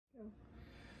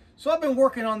So I've been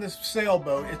working on this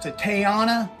sailboat. It's a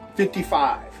Tayana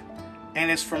 55, and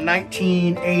it's from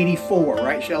 1984,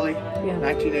 right, Shelly? Yeah.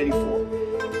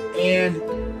 1984.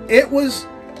 And it was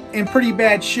in pretty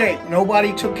bad shape.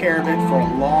 Nobody took care of it for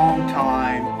a long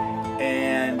time,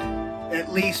 and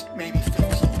at least maybe 15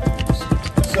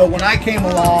 years. So when I came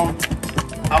along,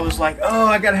 I was like, oh,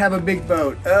 I gotta have a big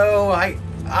boat. Oh,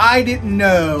 I didn't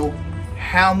know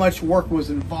how much work was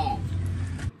involved.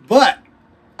 But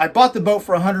I bought the boat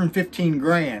for 115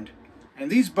 grand,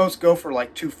 and these boats go for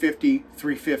like 250,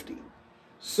 350.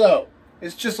 So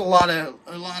it's just a lot of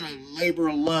labor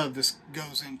and love this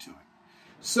goes into it.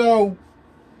 So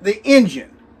the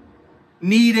engine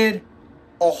needed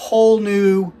a whole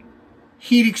new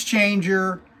heat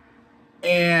exchanger,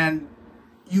 and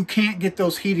you can't get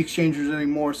those heat exchangers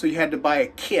anymore, so you had to buy a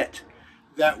kit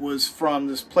that was from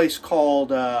this place called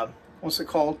what's it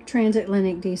called?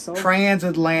 Transatlantic Diesel.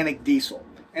 Transatlantic Diesel.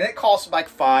 And it costs like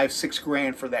 $5-6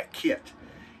 grand for that kit.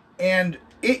 And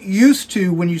it used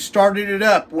to, when you started it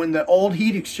up, when the old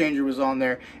heat exchanger was on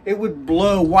there, it would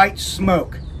blow white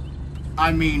smoke.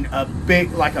 I mean, a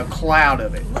big, like a cloud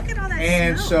of it. Look at all that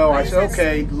and smoke. so I said,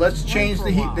 okay, let's change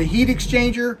the heat. The heat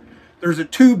exchanger, there's a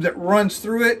tube that runs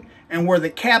through it, and where the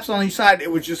cap's on each side,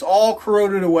 it was just all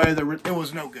corroded away. It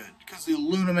was no good because the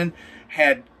aluminum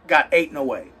had got eaten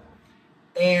away.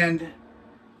 And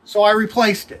so I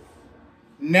replaced it.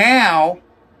 Now,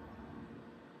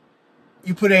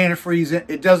 you put antifreeze in,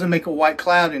 it doesn't make a white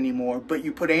cloud anymore, but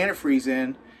you put antifreeze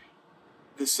in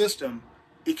the system,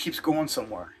 it keeps going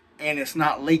somewhere, and it's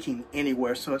not leaking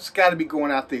anywhere, so it's got to be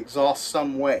going out the exhaust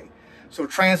some way. So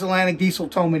Transatlantic Diesel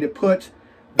told me to put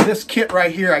this kit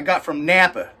right here I got from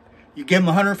Napa. You give them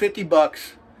 150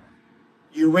 bucks,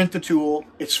 you rent the tool,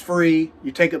 it's free,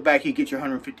 you take it back, you get your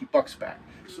 150 bucks back.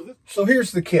 So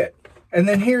here's the kit, and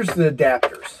then here's the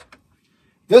adapters.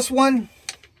 This one,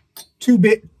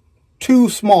 too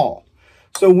small.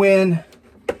 So when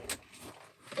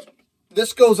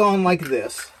this goes on like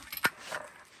this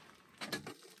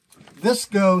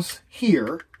goes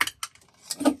here,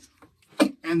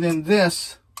 and then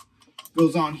this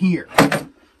goes on here.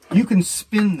 You can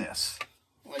spin this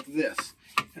like this,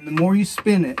 and the more you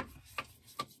spin it,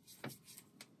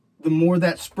 the more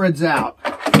that spreads out,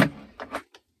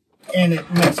 and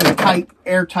it makes a tight,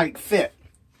 airtight fit.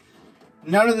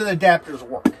 None of the adapters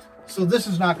work, so this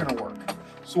is not going to work.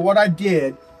 So what I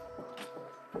did,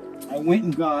 I went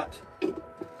and got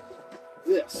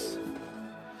this.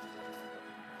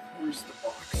 Where's the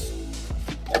box?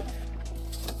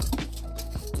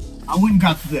 I went and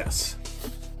got this.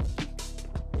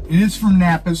 It is from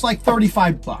Napa. It's like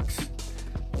 35 bucks.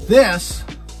 This,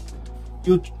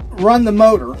 you run the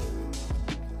motor,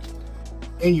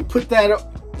 and you put that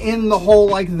in the hole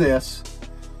like this.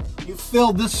 You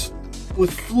fill this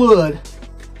with fluid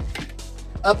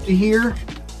up to here,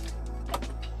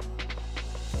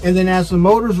 and then as the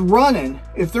motor's running,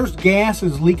 if there's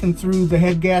gases leaking through the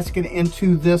head gasket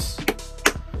into the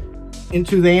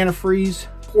antifreeze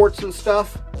ports and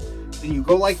stuff, then you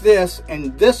go like this,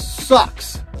 and this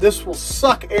will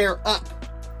suck air up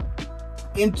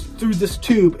through this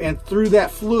tube and through that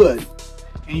fluid,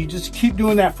 and you just keep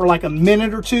doing that for like a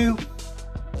minute or two.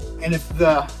 And if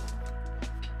the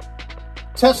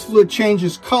test fluid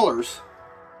changes colors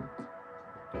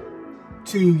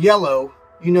to yellow,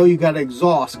 you know you got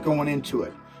exhaust going into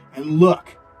it. And look,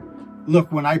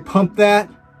 when I pumped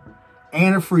that,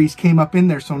 antifreeze came up in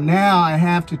there. So now I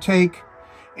have to take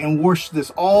and wash this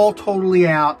all totally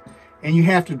out, and you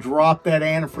have to drop that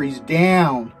antifreeze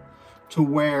down to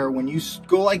where when you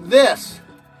go like this,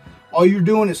 all you're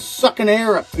doing is sucking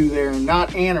air up through there and not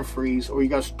antifreeze, or you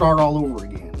got to start all over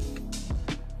again.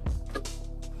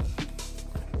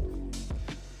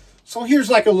 So here's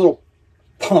like a little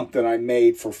pump that I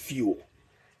made for fuel,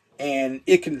 and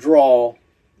it can draw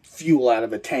fuel out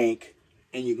of a tank,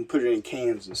 and you can put it in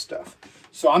cans and stuff.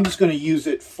 So I'm just going to use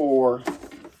it for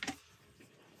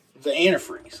the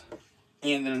antifreeze,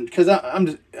 and then because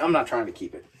I'm not trying to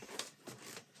keep it,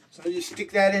 so I just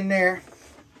stick that in there,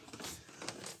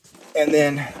 and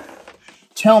then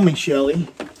tell me, Shelly.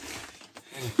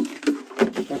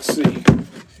 Let's see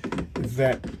if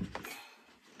that.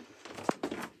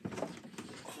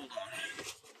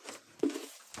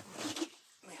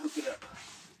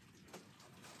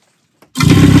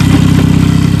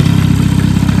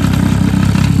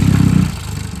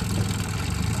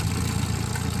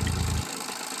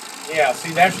 Yeah,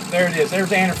 see, there it is. There's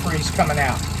antifreeze coming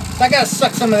out. So I got to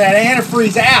suck some of that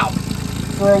antifreeze out,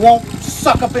 or it won't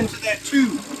suck up into that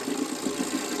tube.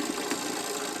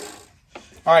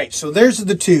 All right, so there's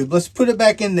the tube. Let's put it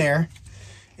back in there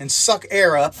and suck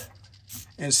air up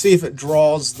and see if it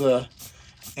draws the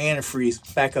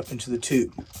antifreeze back up into the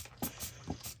tube.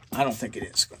 I don't think it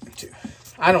is going to.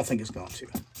 I don't think it's going to.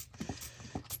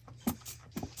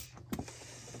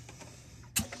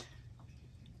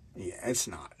 Yeah, it's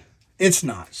not. It's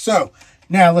not. So,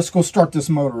 now let's go start this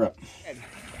motor up.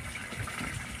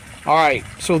 Alright,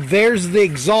 so there's the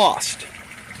exhaust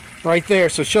right there.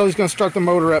 So Shelly's going to start the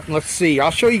motor up, and let's see.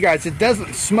 I'll show you guys. It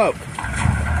doesn't smoke.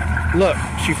 Look,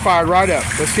 she fired right up.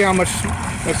 Let's see how much.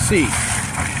 Let's see.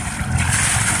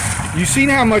 You seen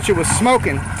how much it was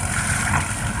smoking.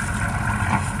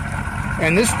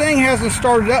 And this thing hasn't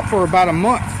started up for about a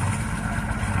month.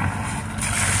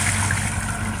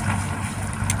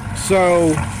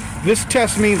 So this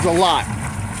test means a lot.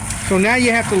 So now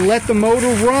you have to let the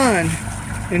motor run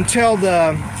until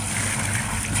the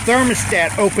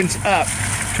thermostat opens up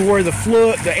to where the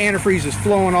antifreeze is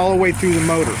flowing all the way through the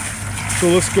motor. So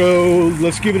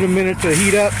let's give it a minute to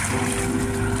heat up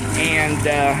and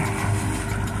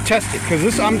test it.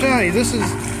 Because I'm telling you,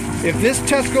 if this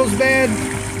test goes bad,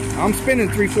 I'm spending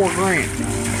 $3-4 grand.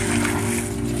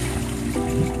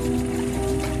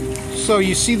 So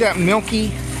you see that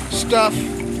milky stuff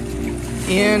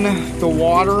in the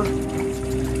water?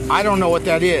 I don't know what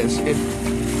that is.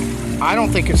 I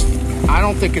don't think it's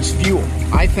fuel.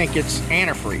 I think it's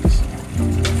antifreeze.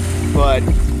 But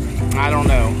I don't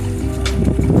know.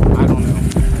 I don't know.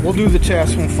 We'll do the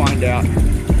test. We'll find out.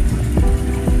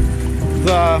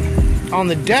 On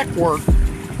the deck work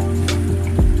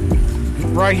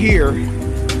right here,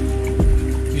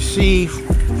 you see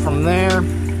from there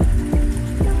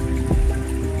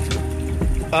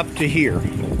up to here.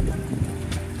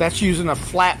 That's using a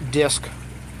flat disc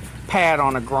pad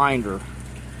on a grinder.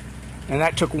 And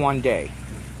that took 1 day.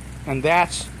 And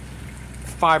that's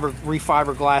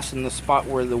refiberglass in the spot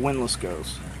where the windlass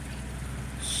goes.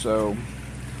 So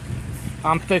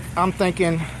I'm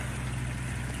thinking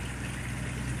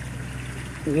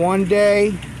 1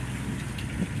 day,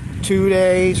 2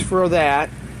 days for that.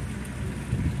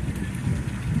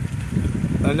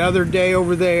 Another day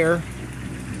over there.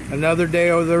 Another day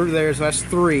over there, so that's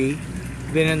 3.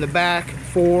 Then in the back,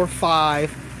 4,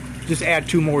 5. Just add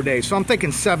 2 more days. So I'm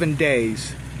thinking 7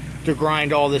 days to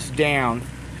grind all this down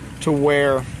to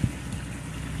where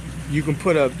you can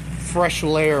put a fresh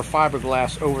layer of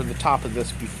fiberglass over the top of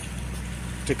this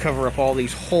to cover up all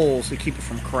these holes to keep it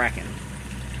from cracking.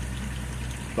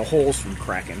 The holes from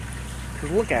cracking.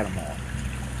 Because look at them all.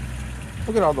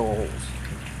 Look at all the holes.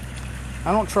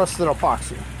 I don't trust the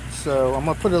epoxy. So I'm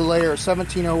going to put a layer of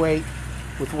 1708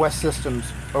 with West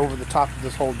Systems over the top of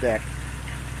this whole deck.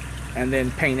 And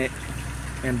then paint it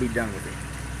and be done with it.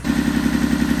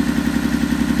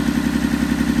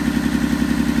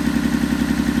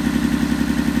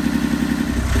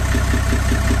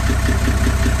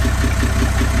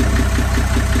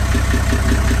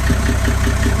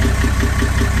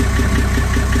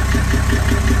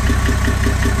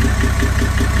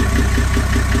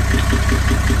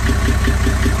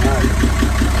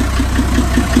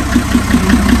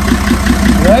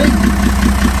 Ready?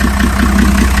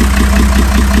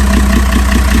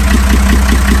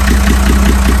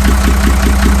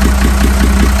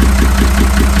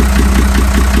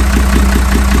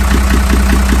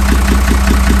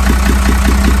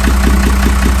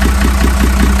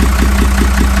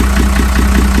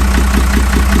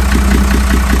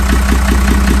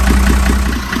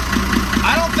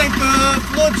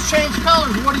 Change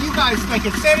colors. What do you guys think?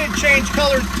 It said it changed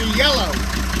colors to yellow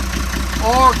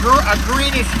or a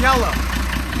greenish yellow.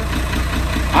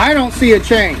 I don't see a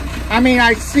change. I mean,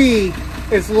 I see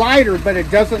it's lighter, but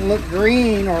it doesn't look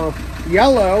green or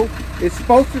yellow. It's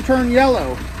supposed to turn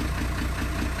yellow.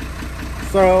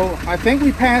 So I think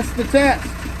we passed the test.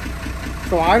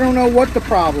 So I don't know what the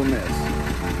problem is.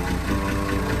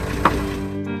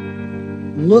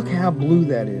 Look how blue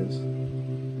that is.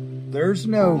 There's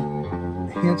no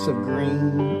hints of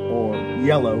green or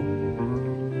yellow,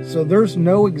 so there's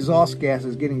no exhaust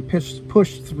gases getting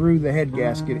pushed through the head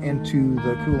gasket into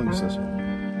the cooling system.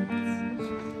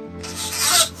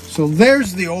 So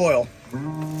there's the oil.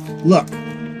 Look,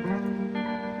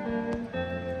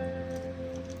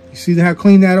 you see how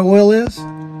clean that oil is?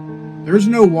 There's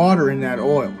no water in that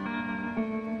oil,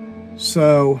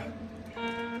 so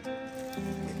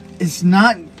it's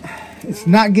not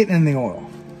getting in the oil.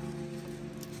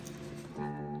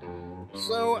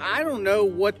 So I don't know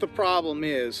what the problem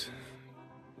is,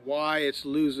 why it's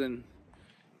losing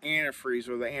antifreeze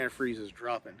or the antifreeze is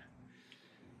dropping.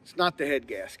 It's not the head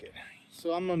gasket.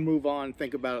 So I'm gonna move on and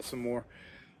think about it some more.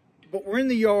 But we're in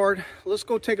the yard. Let's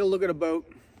go take a look at a boat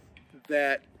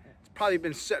that's probably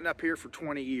been sitting up here for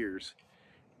 20 years.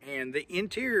 And the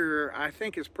interior, I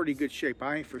think, is pretty good shape.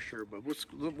 I ain't for sure, but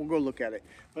we'll go look at it.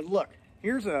 But look,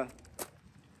 here's a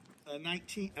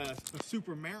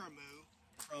Super Marimu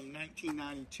from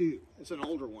 1992. It's an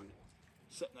older one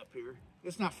sitting up here.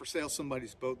 It's not for sale.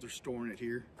 Somebody's boat. They're storing it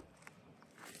here.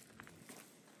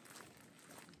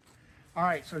 All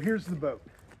right, so here's the boat.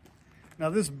 Now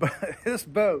this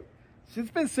boat,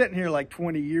 it's been sitting here like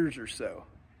 20 years or so,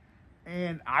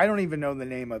 and I don't even know the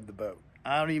name of the boat.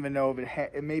 I don't even know if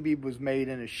it maybe it was made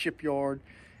in a shipyard,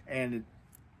 and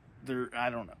I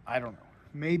don't know.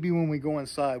 Maybe when we go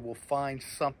inside, we'll find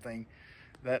something,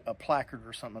 that a placard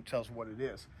or something that tells what it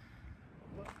is.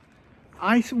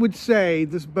 I would say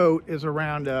this boat is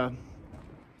around a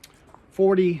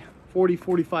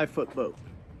 45 foot boat,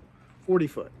 40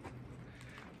 foot.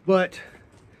 But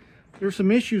there's some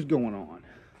issues going on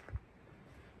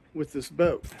with this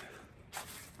boat.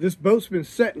 This boat's been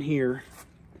sitting here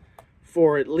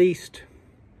for at least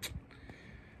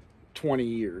 20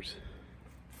 years.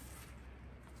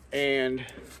 And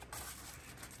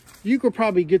you could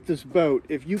probably get this boat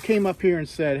if you came up here and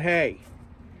said, hey,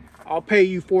 I'll pay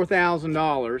you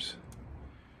 $4,000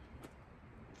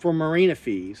 for marina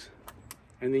fees,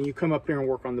 and then you come up here and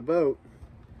work on the boat,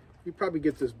 you probably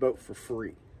get this boat for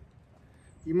free.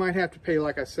 You might have to pay,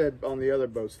 like I said on the other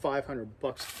boats, 500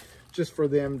 bucks just for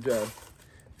them to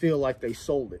feel like they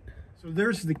sold it. So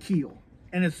there's the keel,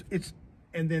 and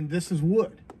and then this is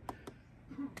wood.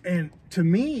 And to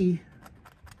me,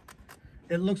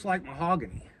 it looks like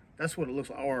mahogany. That's what it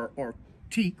looks like, or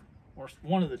teak, or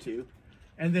one of the two.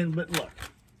 And then, but look,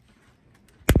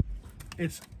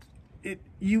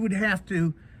 you would have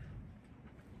to,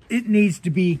 it needs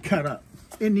to be cut up.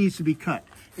 It needs to be cut.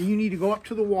 And you need to go up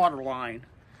to the water line,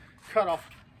 cut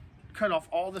off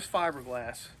all this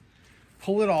fiberglass,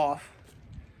 pull it off,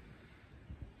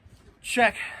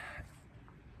 check,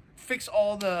 fix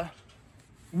all the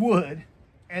wood,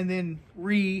 and then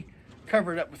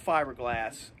cover it up with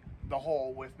fiberglass, the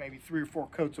whole, with maybe 3 or 4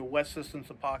 coats of West Systems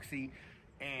epoxy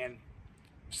and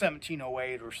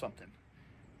 1708 or something.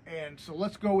 And so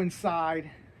let's go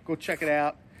inside, go check it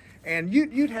out. And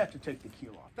you'd have to take the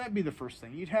keel off. That'd be the first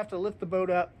thing. You'd have to lift the boat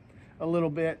up a little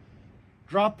bit,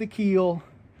 drop the keel,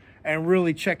 and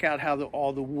really check out how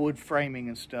all the wood framing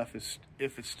and stuff is,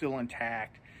 if it's still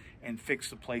intact, and fix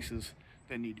the places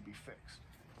that need to be fixed.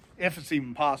 If it's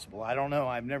even possible. I don't know.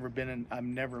 I've never been in, I've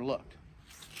never looked.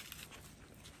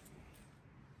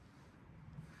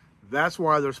 That's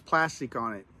why there's plastic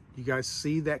on it. You guys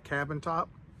see that cabin top?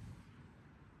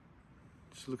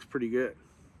 Just looks pretty good.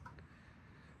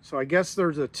 So I guess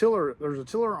there's a tiller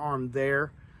arm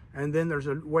there, and then there's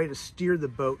a way to steer the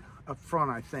boat up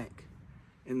front, I think,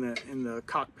 in the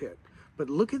cockpit. But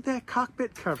look at that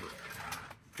cockpit cover.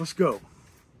 Let's go.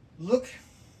 Look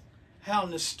how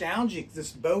nostalgic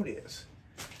this boat is.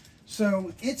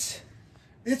 So it's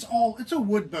a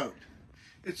wood boat.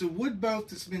 It's a wood boat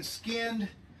that's been skinned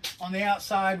on the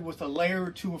outside with a layer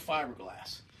or two of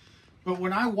fiberglass. But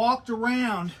when I walked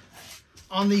around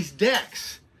on these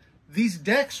decks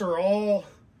are all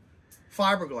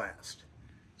fiberglassed.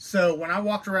 So when I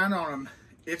walked around on them,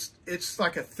 it's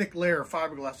like a thick layer of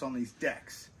fiberglass on these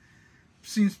decks.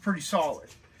 Seems pretty solid.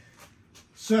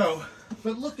 So,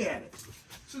 but look at it.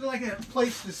 It's like a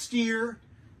place to steer,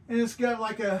 and it's got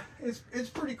like it's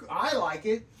pretty cool. I like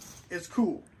it. It's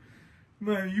cool.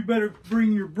 Man, you better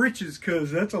bring your britches,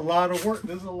 because that's a lot of work.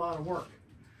 This is a lot of work.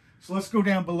 So let's go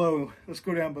down below. Let's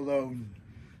go down below and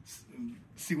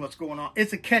see what's going on.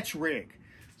 It's a catch rig.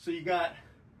 So you got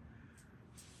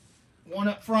one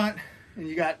up front, and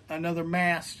you got another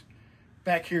mast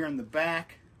back here in the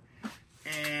back.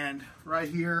 And right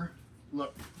here,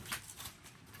 look,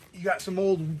 you got some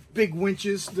old big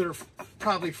winches that are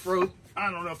probably froze.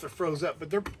 I don't know if they're froze up, but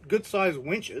they're good sized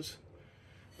winches.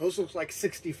 Those look like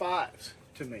 65s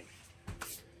to me.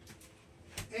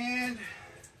 And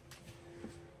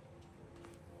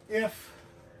if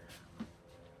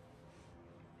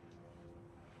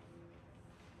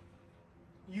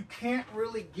you can't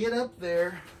really get up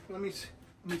there, let me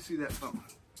see that phone.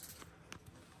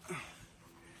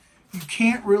 You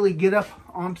can't really get up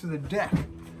onto the deck,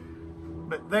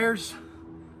 but there's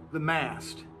the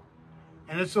mast,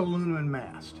 and it's an aluminum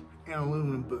mast and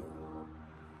aluminum boom.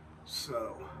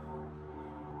 So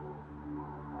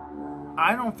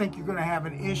I don't think you're going to have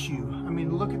an issue. I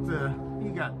mean, look at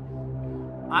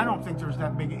I don't think there's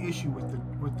that big an issue with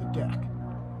the deck.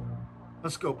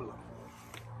 Let's go below.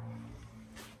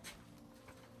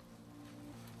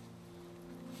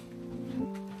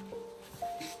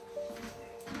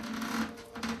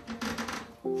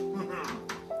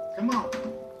 Come on.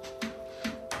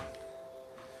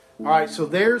 All right, so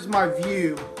there's my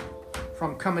view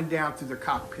from coming down through the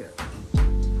cockpit.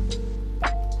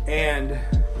 And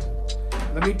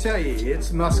let me tell you,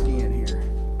 it's musky in here.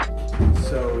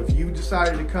 So if you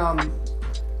decided to come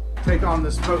take on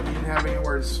this boat and you didn't have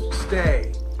anywhere to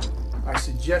stay, I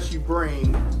suggest you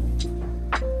bring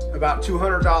about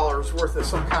 $200 worth of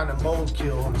some kind of mold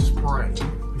kill and spray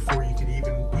before you could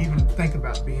even think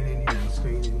about being in here and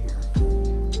staying in here.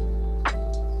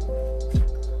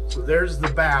 So there's the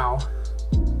bow,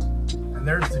 and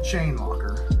there's the chain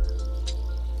locker.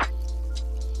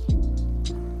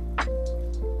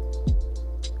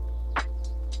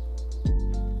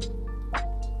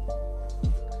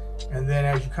 And then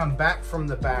as you come back from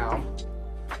the bow,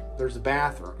 there's a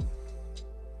bathroom.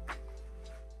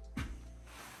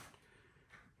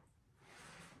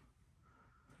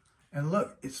 And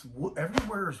look, it's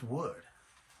everywhere is wood.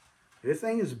 This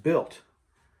thing is built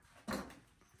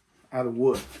out of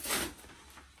wood.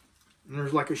 And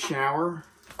there's like a shower.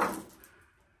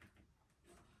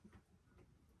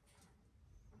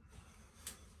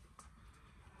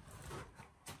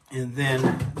 And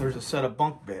then there's a set of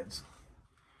bunk beds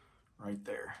right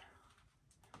there.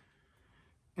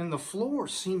 And the floor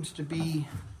seems to be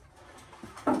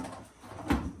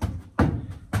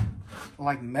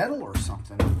like metal or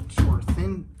something, sort of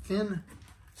thin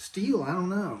steel. I don't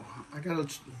know.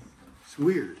 It's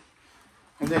weird.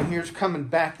 And then here's coming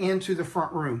back into the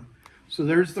front room. So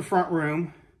there's the front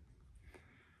room.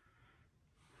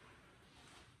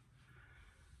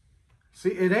 See,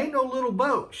 it ain't no little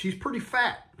boat. She's pretty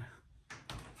fat.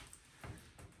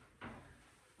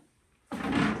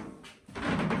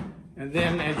 And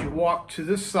then as you walk to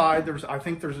this side, I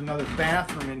think there's another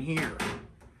bathroom in here.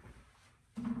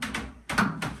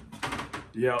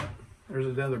 Yep, there's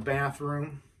another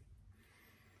bathroom.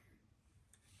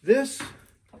 This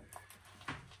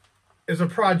is a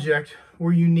project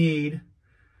where you need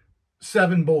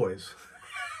 7 boys.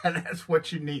 And that's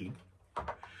what you need.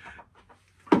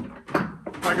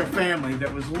 Like a family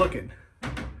that was looking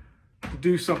to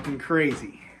do something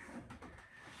crazy.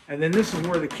 And then this is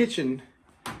where the kitchen,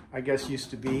 I guess,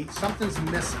 used to be. Something's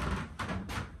missing.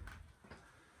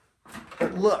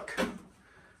 But look.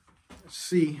 Let's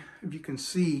see if you can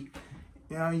see.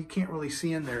 You know, you can't really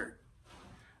see in there.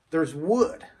 There's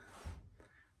wood.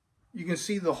 You can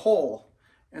see the hole.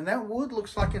 And that wood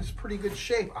looks like it's pretty good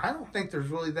shape. I don't think there's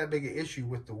really that big an issue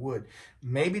with the wood.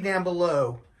 Maybe down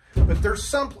below. But there's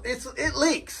some, it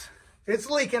leaks. It's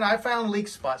leaking. I found leak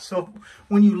spots. So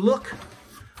when you look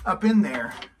up in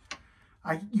there,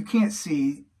 you can't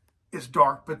see. It's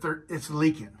dark, but it's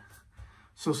leaking.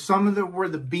 So some of where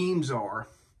the beams are,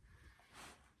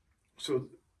 so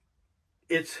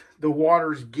the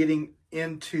water's getting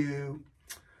onto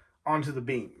the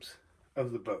beams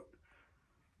of the boat.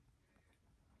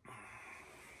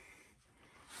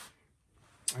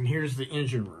 And here's the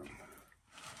engine room.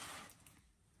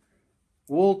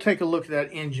 We'll take a look at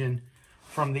that engine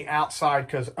from the outside,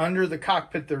 because under the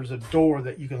cockpit there's a door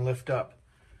that you can lift up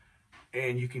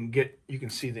and you can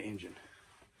see the engine.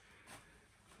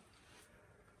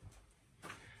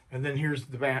 And then here's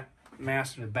the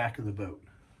mast in the back of the boat.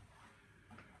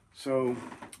 So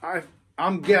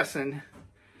I'm guessing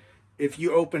if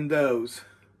you open those,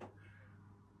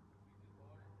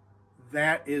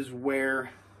 that is where,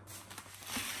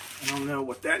 I don't know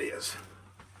what that is.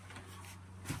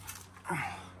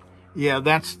 Yeah,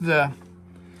 that's where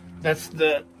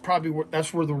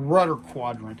the rudder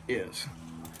quadrant is.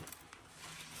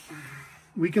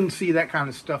 We can see that kind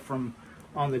of stuff from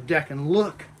on the deck, and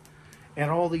look at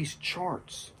all these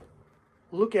charts.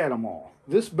 Look at them all.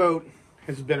 This boat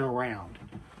has been around.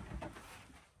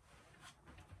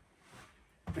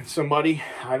 And somebody,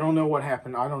 I don't know what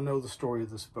happened. I don't know the story of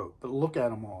this boat, but look at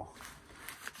them all.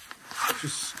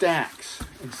 Just stacks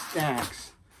and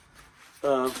stacks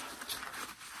of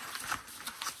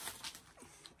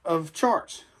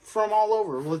charts from all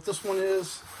over. What this one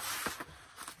is.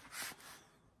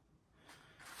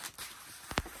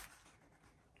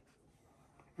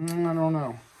 I don't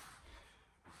know.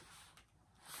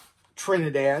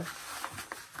 Trinidad.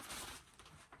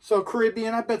 So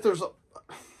Caribbean, I bet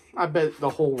the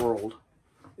whole world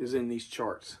is in these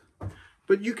charts.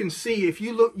 But you can see, if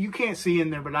you look, you can't see in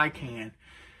there, but I can.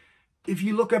 If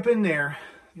you look up in there,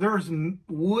 there's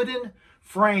wooden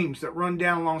frames that run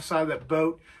down alongside that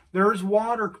boat. There's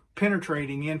water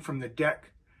penetrating in from the deck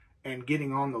and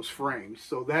getting on those frames.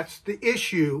 So that's the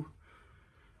issue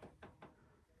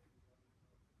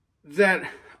that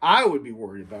I would be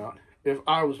worried about if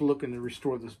I was looking to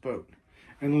restore this boat.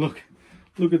 And look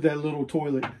at that little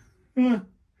toilet. And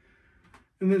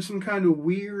then some kind of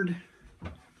weird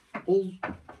old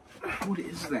what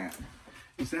is that?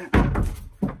 Is that,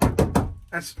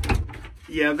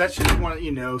 yeah, that's just one,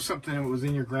 you know, something that was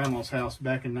in your grandma's house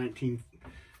back in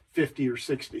 1950 or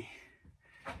 60.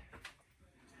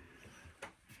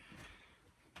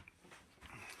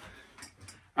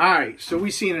 All right, so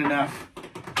we've seen enough.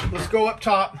 Let's go up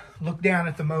top, look down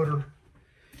at the motor,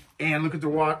 and look at the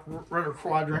rudder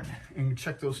quadrant, and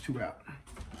check those two out.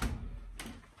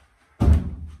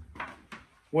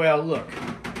 Well, look,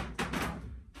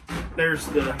 there's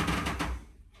the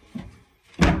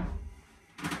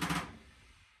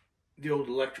old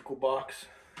electrical box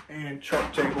and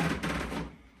chart table.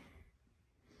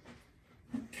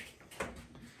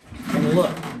 And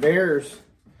look, there's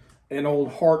an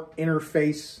old Hart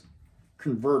interface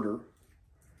converter.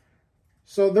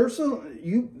 So there's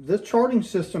the charting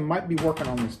system might be working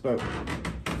on this boat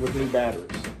with new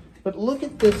batteries. But look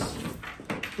at this,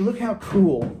 look how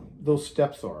cool those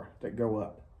steps are that go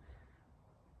up.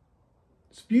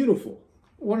 It's beautiful.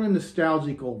 What a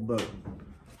nostalgic old boat.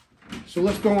 So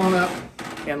let's go on up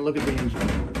and look at the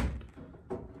engine.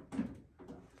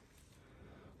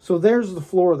 So there's the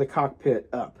floor of the cockpit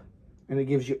up, and it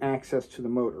gives you access to the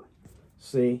motor.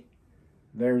 See,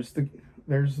 there's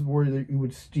where you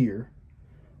would steer,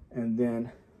 and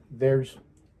then there's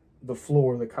the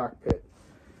floor of the cockpit,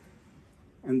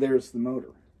 and there's the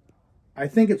motor. I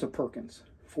think it's a Perkins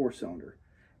 4-cylinder,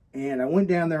 and I went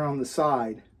down there on the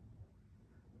side,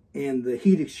 and the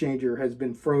heat exchanger has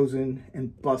been frozen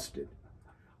and busted.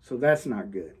 So that's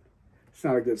not good. It's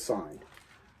not a good sign.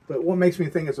 But what makes me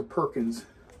think it's a Perkins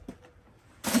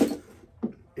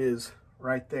is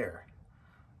right there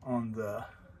on the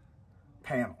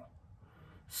panel.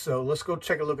 So let's go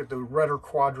take a look at the rudder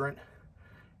quadrant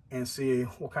and see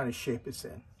what kind of shape it's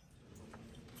in.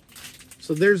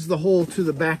 So there's the hole to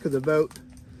the back of the boat.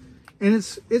 And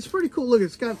it's pretty cool. Look,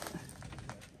 it's got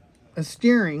a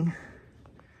steering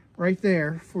right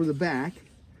there for the back.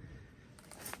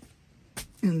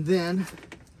 And then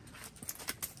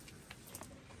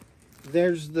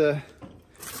there's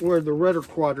where the rudder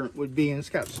quadrant would be, and it's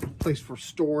got a place for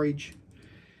storage.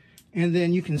 And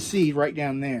then you can see right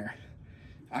down there.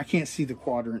 I can't see the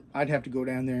quadrant. I'd have to go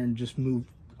down there and just move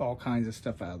all kinds of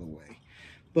stuff out of the way.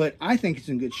 But I think it's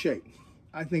in good shape.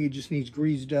 I think it just needs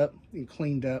greased up and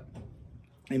cleaned up,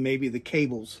 and maybe the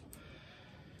cables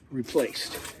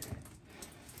replaced.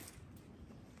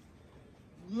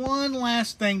 One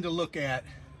last thing to look at,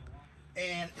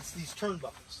 and it's these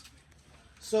turnbuckles.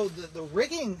 So the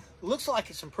rigging looks like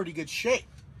it's in pretty good shape.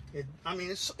 I mean,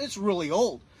 it's really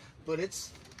old, but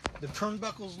the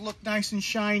turnbuckles look nice and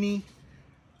shiny.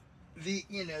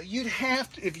 You know, you'd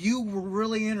have to, if you were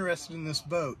really interested in this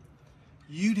boat,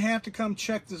 you'd have to come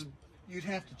check this. You'd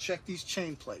have to check these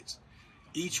chain plates,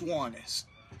 each one is,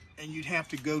 and you'd have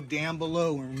to go down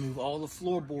below and remove all the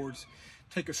floorboards,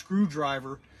 take a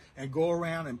screwdriver and go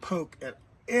around and poke at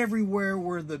everywhere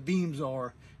where the beams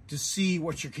are to see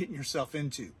what you're getting yourself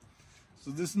into.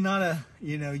 So this is not a,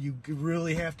 you know, you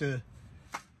really have to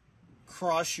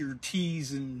cross your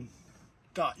T's and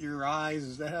dot your I's.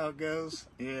 Is that how it goes?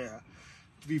 Yeah.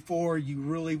 Before you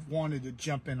really wanted to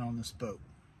jump in on this boat.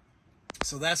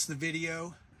 So that's the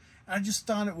video. I just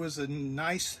thought it was a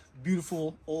nice,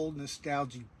 beautiful, old,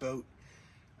 nostalgic boat.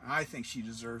 I think she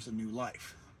deserves a new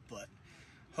life. But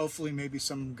hopefully maybe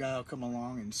some guy will come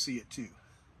along and see it too.